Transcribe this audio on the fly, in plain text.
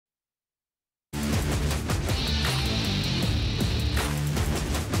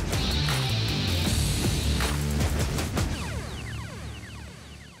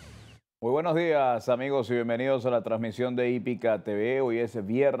Buenos días amigos y bienvenidos a la transmisión de Hípica TV. Hoy es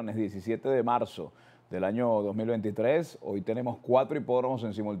viernes 17 de marzo del año 2023. Hoy tenemos 4 hipódromos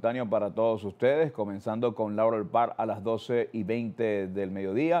en simultáneo para todos ustedes, comenzando con Laurel Park a las 12:20 del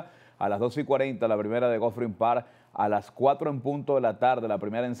mediodía, a las 12:40 la primera de Goffrin Park, a las 4 en punto de la tarde la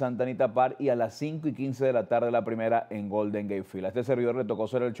primera en Santa Anita Park y a las 5:15 de la tarde la primera en Golden Gate Field. A este servidor le tocó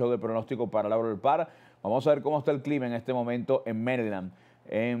hacer el show de pronóstico para Laurel Park. Vamos a ver cómo está el clima en este momento en Maryland,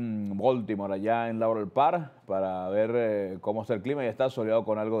 en Baltimore, allá en Laurel Park, para ver cómo está el clima. Ya está soleado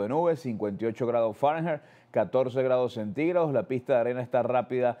con algo de nubes, 58 grados Fahrenheit, 14 grados centígrados. La pista de arena está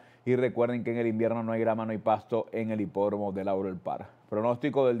rápida y recuerden que en el invierno no hay grama, no hay pasto en el hipódromo de Laurel Park.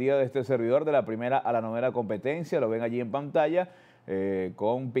 Pronóstico del día de este servidor de la primera a la novena competencia, lo ven allí en pantalla,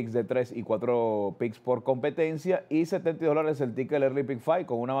 con picks de 3 y 4 picks por competencia y $72 el ticket del Early Pick 5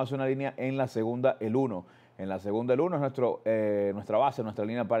 con una base, una línea en la segunda el 1. En la segunda el 1 es nuestra base, nuestra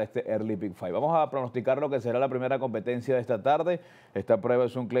línea para este Early Pick 5. Vamos a pronosticar lo que será la primera competencia de esta tarde. Esta prueba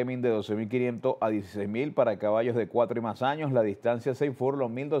es un claiming de 12.500 a 16.000 para caballos de 4 y más años. La distancia 6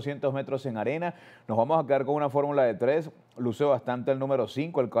 furlongs, 1.200 metros en arena. Nos vamos a quedar con una fórmula de 3. Luce bastante el número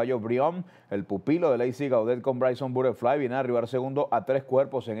 5, el caballo Brion, el pupilo de Lacey Gaudet con Bryson Butterfly. Viene a arribar segundo a 3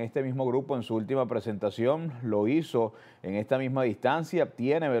 cuerpos en este mismo grupo en su última presentación. Lo hizo en esta misma distancia.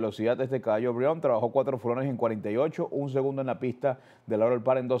 Tiene velocidad este caballo Brion. Trabajó 4 furlongs en 48, un segundo en la pista de Laurel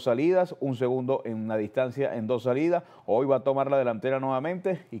Park en 2 salidas, un segundo en la distancia en 2 salidas. Hoy va a tomar la delantera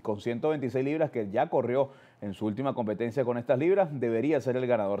nuevamente y con 126 libras que ya corrió en su última competencia con estas libras, debería ser el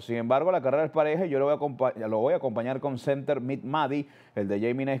ganador. Sin embargo, la carrera es pareja y yo lo voy a acompañar con Center Mid Maddy, el de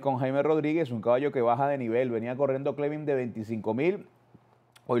Jamie Ness con Jaime Rodríguez, un caballo que baja de nivel, venía corriendo claiming de 25.000.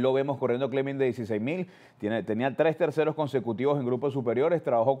 Hoy lo vemos corriendo claiming de 16.000, tenía 3 terceros consecutivos en grupos superiores,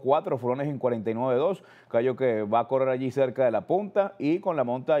 trabajó 4 furlongs en 49.2, caballo que va a correr allí cerca de la punta y con la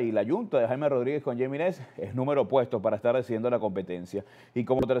monta y la yunta de Jaime Rodríguez con Jamie Ness es número opuesto para estar decidiendo la competencia. Y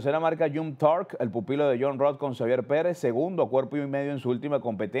como tercera marca, Jump Torque, el pupilo de John Roth con Xavier Pérez, segundo, cuerpo y medio en su última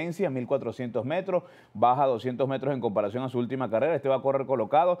competencia, 1.400 metros, baja 200 metros en comparación a su última carrera. Este va a correr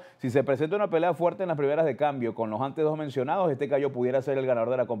colocado. Si se presenta una pelea fuerte en las primeras de cambio con los antes dos mencionados, este caballo pudiera ser el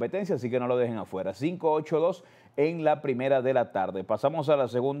ganador de la competencia, así que no lo dejen afuera. 5-8-2 en la primera de la tarde. Pasamos a la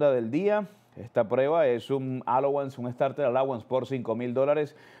segunda del día. Esta prueba es un allowance, un starter allowance por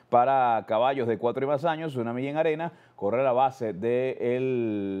 $5.000 para caballos de 4 y más años, una milla en arena. Corre la base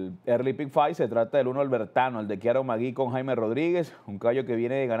del Early Pick 5. Se trata del 1 Albertano, el de Kiaro Magui con Jaime Rodríguez, un caballo que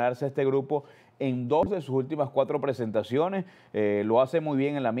viene de ganarse este grupo en 2 de sus últimas 4 presentaciones. Lo hace muy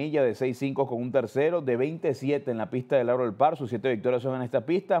bien en la milla de 6.5 con un tercero, de 27 en la pista de Laurel Park. Sus 7 victorias son en esta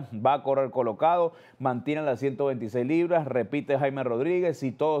pista. Va a correr colocado, mantiene las 126 libras, repite Jaime Rodríguez.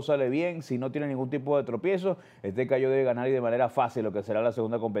 Si todo sale bien, si no tiene ningún tipo de tropiezo, este caballo debe ganar y de manera fácil lo que será la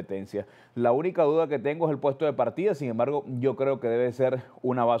segunda competencia. La única duda que tengo es el puesto de partida. Sin embargo, yo creo que debe ser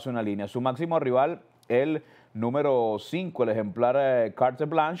una base, una línea. Su máximo rival, el número 5, el ejemplar Carte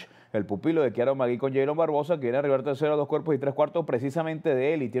Blanche, el pupilo de Kiaro Magui con Jaylon Barbosa, que viene a arribar tercero a 2 cuerpos y 3 cuartos precisamente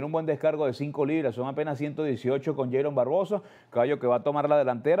de él y tiene un buen descargo de 5 libras, son apenas 118 con Jaylon Barbosa, caballo que va a tomar la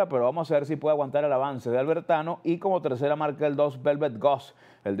delantera, pero vamos a ver si puede aguantar el avance de Albertano. Y como tercera marca el 2 Velvet Goss,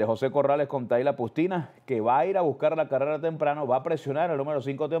 el de José Corrales con Tayla Pustina, que va a ir a buscar la carrera temprano, va a presionar el número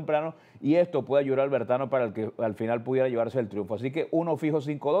 5 temprano y esto puede ayudar a Albertano para el que al final pudiera llevarse el triunfo. Así que uno fijo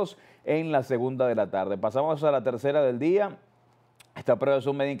 5-2 en la segunda de la tarde. Pasamos a la tercera del día. Esta prueba es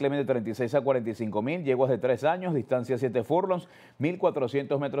un medio incremento de 36 a 45.000, yeguas de 3 años, distancia 7 furlongs,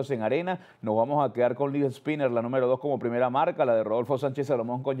 1.400 metros en arena. Nos vamos a quedar con Lead Spinner, la número 2 como primera marca, la de Rodolfo Sánchez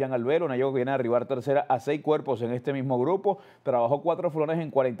Salomón con Jan Albero, una yegua que viene a arribar tercera a 6 cuerpos en este mismo grupo. Trabajó 4 furlongs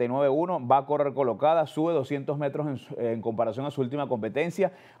en 49.1, va a correr colocada, sube 200 metros en comparación a su última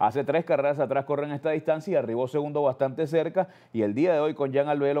competencia. Hace 3 carreras atrás corre en esta distancia y arribó segundo bastante cerca. Y el día de hoy con Jan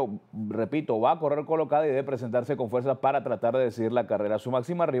Albero, repito, va a correr colocada y debe presentarse con fuerza para tratar de decidir la carrera. Su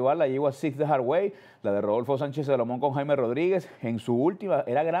máxima rival, la yegua Six de Hardway, la de Rodolfo Sánchez Salomón con Jaime Rodríguez. En su última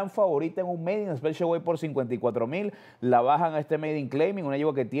era gran favorita en un Maiden Special Way por 54.000. La bajan a este Maiden Claiming, una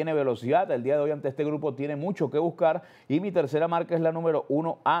yegua que tiene velocidad. El día de hoy ante este grupo tiene mucho que buscar. Y mi tercera marca es la número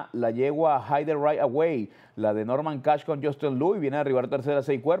 1A, la yegua Hide Right Away, la de Norman Cash con Justin Louis. Viene a arribar tercera a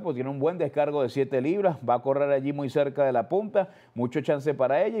 6 cuerpos, tiene un buen descargo de 7 libras. Va a correr allí muy cerca de la punta. Mucho chance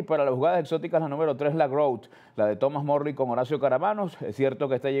para ella. Y para las jugadas exóticas, la número 3, la Growth, la de Thomas Morley con Horacio Caramán. peruanos. Es cierto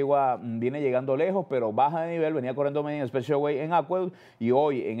que esta yegua viene llegando lejos, pero baja de nivel, venía corriendo Medin Special Way en Aqueduct y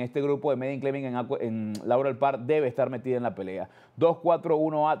hoy en este grupo de Medin Claiming en Laurel Park debe estar metida en la pelea. 2, 4,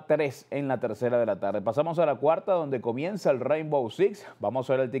 1 a 3 en la tercera de la tarde. Pasamos a la cuarta, donde comienza el Rainbow Six. Vamos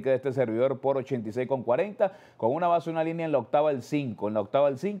a ver el ticket de este servidor por 86,40, con una base, una línea en la octava el 5. En la octava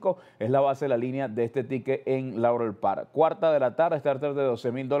el 5 es la base de la línea de este ticket en Laurel Park. Cuarta de la tarde, starter de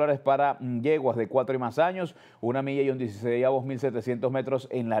 $12,000 para yeguas de 4 y más años, 1 milla y un 16avos, 1,700 metros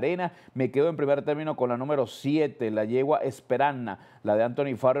en la arena. Me quedo en primer término con la número 7, la yegua Esperanna, la de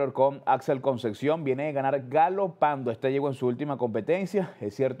Anthony Farrier con Axel Concepción. Viene de ganar galopando esta yegua en su última competencia.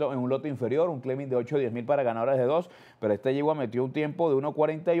 Es cierto, en un lote inferior, un claiming de 8 o 10,000 para ganadores de 2, pero esta yegua metió un tiempo de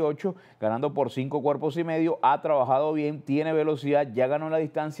 1.48, ganando por 5 cuerpos y medio. Ha trabajado bien, tiene velocidad, ya ganó la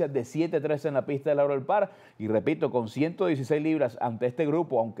distancia de 7.13 en la pista de Laurel Park. Y repito, con 116 libras ante este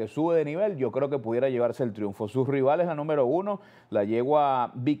grupo, aunque sube de nivel, yo creo que pudiera llevarse el triunfo. Sus rivales, la número 1, la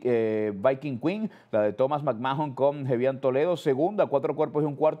yegua Viking Queen, la de Thomas McMahon con Jevian Toledo. Segunda, 4 cuerpos y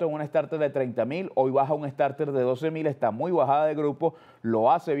un cuarto en un starter de 30,000. Hoy baja un starter de 12,000, está muy bajada de grupo,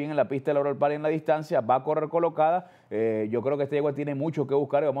 lo hace bien en la pista de Laurel Park en la distancia, va a correr colocada. Yo creo que esta yegua tiene mucho que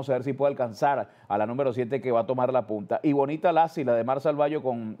buscar y vamos a ver si puede alcanzar a la número 7 que va a tomar la punta. Y Bonita Lassie, la de Marzo Alballo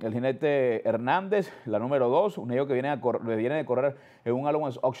con el jinete Hernández, la número 2, un yegua que viene de correr en un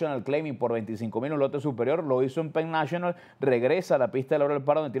Allowance Optional Claiming por 25,000, un lote superior, lo hizo en Penn National, regresa a la pista de Laurel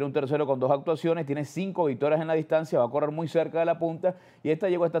Park donde tiene un tercero con 2 actuaciones, tiene 5 victorias en la distancia, va a correr muy cerca de la punta y esta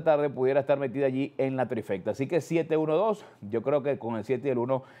yegua esta tarde pudiera estar metida allí en la trifecta. Así que 7-1-2, yo creo que con el 7 y el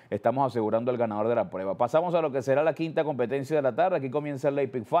 1 estamos asegurando el ganador de la prueba. Pasamos a lo que será la quinta competencia de la tarde. Aquí comienza el Late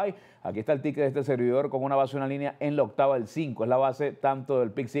Pick 5. Aquí está el ticket de este servidor con una base, una línea en la octava el 5. Es la base tanto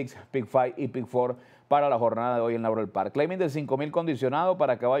del Pick 6, Pick 5 y Pick 4 para la jornada de hoy en Laurel Park. Claiming de 5,000 condicionado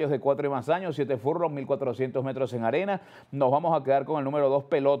para caballos de 4 y más años, 7 furros, 1,400 metros en arena. Nos vamos a quedar con el número 2,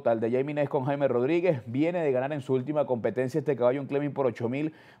 Pelota, el de Jamie Ness con Jaime Rodríguez. Viene de ganar en su última competencia este caballo un claiming por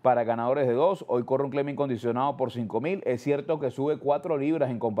 8,000 para ganadores de 2. Hoy corre un claiming condicionado por 5,000. Es cierto que sube 4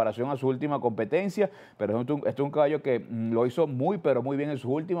 libras en comparación a su última competencia, pero este es un caballo que lo hizo muy, pero muy bien en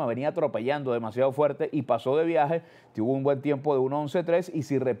su última. Venía atropellando demasiado fuerte y pasó de viaje. Tuvo un buen tiempo de 1.11.3 y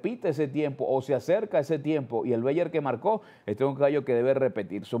si repite ese tiempo o se acerca ese tiempo y el Bayer que marcó, este es un caballo que debe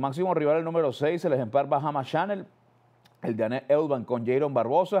repetir. Su máximo rival, el número 6, el ejemplar Bahama Channel, el de Annette Elban con Jaron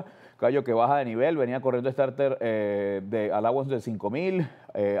Barbosa, caballo que baja de nivel, venía corriendo starter de allowance de 5,000,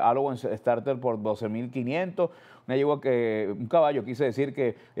 allowance starter por 12,500, una yegua que, un caballo, quise decir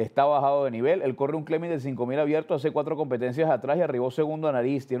que está bajado de nivel. Él corre un claiming de 5,000 abierto hace 4 competencias atrás y arribó segundo a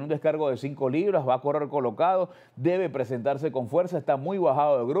nariz, tiene un descargo de 5 libras, va a correr colocado, debe presentarse con fuerza, está muy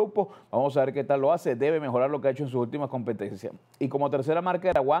bajado de grupo, vamos a ver qué tal lo hace, debe mejorar lo que ha hecho en sus últimas competencias. Y como tercera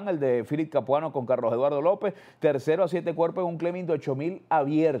marca era Juan, el de Philip Capuano con Carlos Eduardo López, tercero a 7 cuerpos en un claiming de 8,000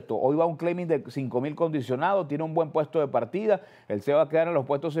 abierto. Hoy va un claiming de 5,000 condicionado, tiene un buen puesto de partida, él se va a quedar en los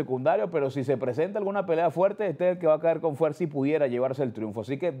puestos secundarios, pero si se presenta alguna pelea fuerte, este es el que va a caer con fuerza y pudiera llevarse el triunfo.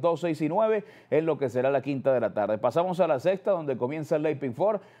 Así que 2, 6 y 9 es lo que será la quinta de la tarde. Pasamos a la sexta, donde comienza el Late Pick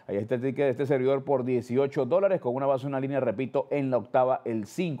 4. Ahí está el ticket de este servidor por $18, con una base, una línea, repito, en la octava el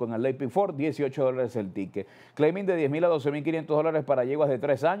 5. En el Late Pick 4, $18 el ticket. Claiming de 10,000 a $12,500 para yeguas de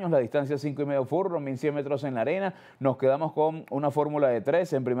 3 años, la distancia 5,5 furros, 1,100 metros en la arena. Nos quedamos con una fórmula de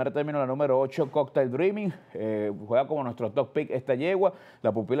 3. En primer término, la número 8, Cocktail Dreaming. Juega como nuestro top pick esta yegua.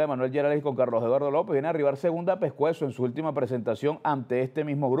 La pupila de Manuel Geraldis con Carlos Eduardo López. Viene a arribar segunda a Pescuezo en su última presentación ante este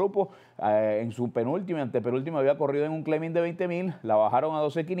mismo grupo. En su penúltima y antepenúltima había corrido en un claiming de 20,000. La bajaron a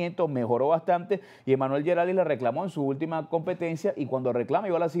 12,500, mejoró bastante. Y Manuel Geraldis la reclamó en su última competencia. Y cuando reclama,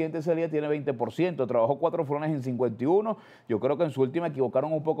 iba a la siguiente salida, tiene 20%. Trabajó 4 furones en 51. Yo creo que en su última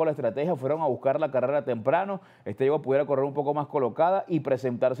equivocaron un poco la estrategia. Fueron a buscar la carrera temprano. Este yegua pudiera correr un poco más colocada y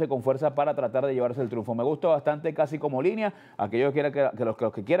presentarse con fuerza para tratar de llevarse el triunfo. Me gusta bastante, casi como línea. Aquellos que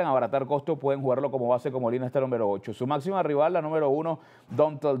los que quieran abaratar costos pueden jugarlo como base, como línea, este número 8. Su máxima rival, la número 1,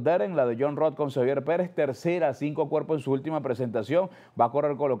 Don't Tell Darren, la de John Roth con Xavier Pérez, tercera, 5 cuerpos en su última presentación. Va a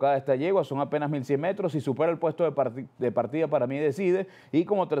correr colocada esta yegua, son apenas 1,100 metros. Si supera el puesto de partida, para mí decide. Y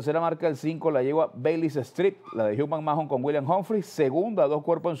como tercera marca el 5, la yegua Bailey's Strip, la de Hugh McMahon con William Humphrey, segunda, 2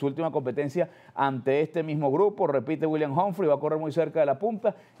 cuerpos en su última competencia ante este mismo grupo. Repite William Humphrey, va a correr muy cerca de la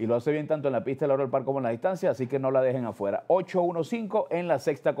punta y lo hace bien tanto en la pista de Laurel Park como en la distancia, así que no la dejen afuera. 8-1-5 en la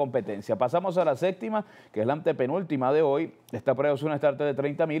sexta competencia. Pasamos a la séptima, que es la antepenúltima de hoy. Esta prueba es una starter de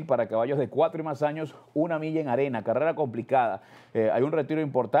 30,000 para caballos de 4 y más años, 1 milla en arena, carrera complicada. Hay un retiro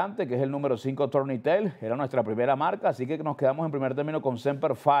importante, que es el número 5 Tail, era nuestra primera marca, así que nos quedamos en primer término con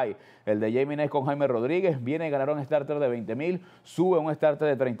Semper Fi, el de Jamie Ness con Jaime Rodríguez. Viene a ganar un starter de 20,000, sube un starter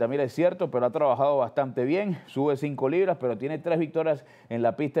de 30,000, es cierto, pero ha trabajado bastante bien, sube 5 libras, pero tiene 3 victorias en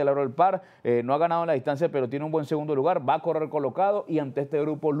la pista de Laurel Park. No ha ganado en la distancia, pero tiene un buen segundo lugar, va a correr colocado y ante este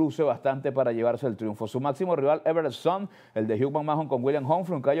grupo luce bastante para llevarse el triunfo. Su máximo rival, Everett Sun, el de Hugh McMahon con William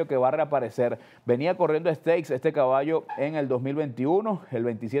Humphrey, un caballo que va a reaparecer. Venía corriendo stakes este caballo en el 2021, el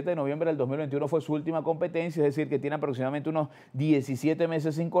 27 de noviembre del 2021 fue su última competencia, es decir, que tiene aproximadamente unos 17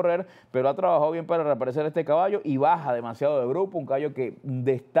 meses sin correr, pero ha trabajado bien para reaparecer este caballo y baja demasiado de grupo, un caballo que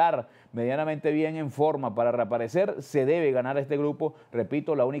de estar medianamente bien en forma para reaparecer, se debe ganar este grupo.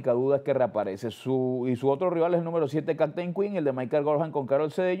 Repito, la única duda es que reaparece. Su otro rival es el número 7, Captain Queen, el de Michael Gorham con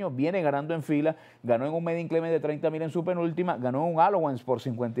Carol Cedeño. Viene ganando en fila, ganó en un Maiden Clement de 30,000 en su penúltima, ganó un Allowance por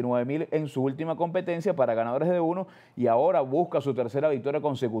 59,000 en su última competencia para ganadores de uno y ahora busca su tercera victoria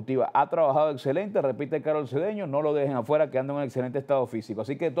consecutiva. Ha trabajado excelente, repite Carol Cedeño, no lo dejen afuera, que anda en un excelente estado físico.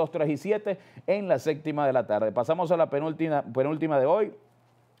 Así que 2, 3 y 7 en la séptima de la tarde. Pasamos a la penúltima de hoy.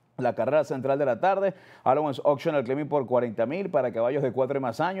 La carrera central de la tarde, Allowance Auction al Claiming por 40,000 para caballos de 4 y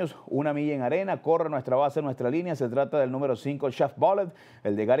más años, 1 milla en arena, corre nuestra base, nuestra línea. Se trata del número 5, Shaft Bullet,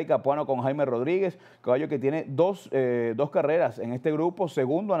 el de Gary Capuano con Jaime Rodríguez, caballo que tiene dos carreras en este grupo,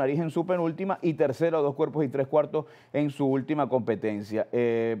 segundo a nariz en su penúltima y tercero a 2 cuerpos y 3 cuartos en su última competencia.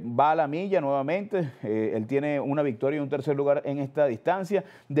 Va a la milla nuevamente, él tiene una victoria y un tercer lugar en esta distancia,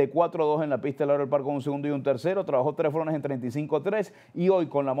 de 4-2 en la pista de Laurel Park con un segundo y un tercero, trabajó 3 frones en 35-3 y hoy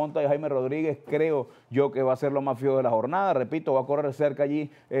con la monta de Jaime Rodríguez creo yo que va a ser lo más fijo de la jornada. Repito, va a correr cerca allí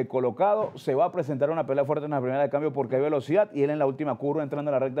colocado, se va a presentar una pelea fuerte en la primera de cambio porque hay velocidad y él en la última curva entrando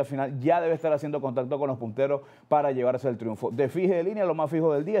a la recta final ya debe estar haciendo contacto con los punteros para llevarse el triunfo. De fije de línea, lo más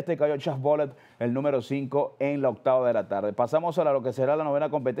fijo del día, este caballo Shaft Bullet, el número 5 en la octava de la tarde. Pasamos a lo que será la novena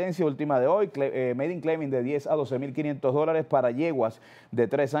competencia, última de hoy, Maiden Claiming de 10 a 12,500 dólares para yeguas de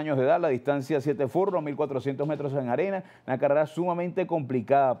 3 años de edad, la distancia 7 furlong, 1,400 metros en arena, una carrera sumamente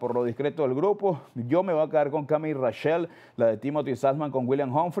complicada por lo discreto del grupo. Yo me voy a quedar con Camille Rachel, la de Timothy Salzman con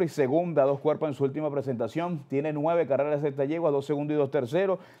William Humphrey, segunda, 2 cuerpos en su última presentación, tiene 9 carreras de esta yegua, 2 segundos y 2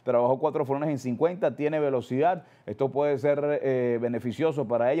 terceros, trabajó 4 frones en 50, tiene velocidad, esto puede ser beneficioso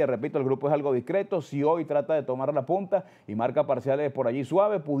para ella. Repito, el grupo es algo discreto, si hoy trata de tomar la punta y marca parciales por allí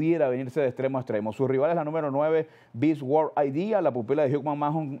suave, pudiera venirse de extremo a extremo. Su rival es la número 9, Beast World Idea, la pupila de Hugh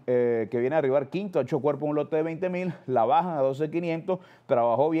McMahon, que viene a arribar quinto, 8 cuerpos, un lote de 20,000, la bajan a 12,500,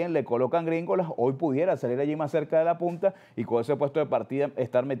 trabajó bien, le colocan gringolas, hoy pudiera salir allí más cerca de la punta y con ese puesto de partida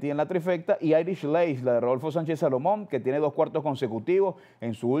estar metida en la trifecta. Y Irish Lace, la de Rodolfo Sánchez Salomón, que tiene 2 cuartos consecutivos,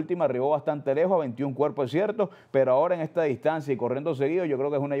 en su última arribó bastante lejos, a 21 cuerpos es cierto, pero ahora en esta distancia y corriendo seguido, yo creo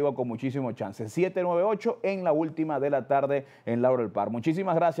que es una yegua con muchísimo chance. 7-9-8 en la última de la tarde en Laurel Park.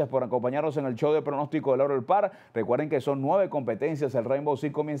 Muchísimas gracias por acompañarnos en el show de pronóstico de Laurel Park. Recuerden que son 9 competencias, el Rainbow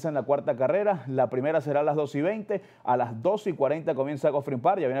Six comienza en la cuarta carrera, la primera será a las 2:20, a las 2:40 comienza Goffrin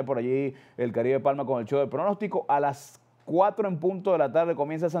Park, ya viene por allí el Caribe Palma con el show de pronóstico, a las 4 en punto de la tarde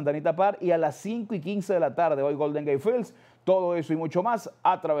comienza Santa Anita Park y a las 5:15 de la tarde hoy Golden Gate Fields. Todo eso y mucho más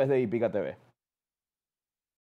a través de Hípica TV.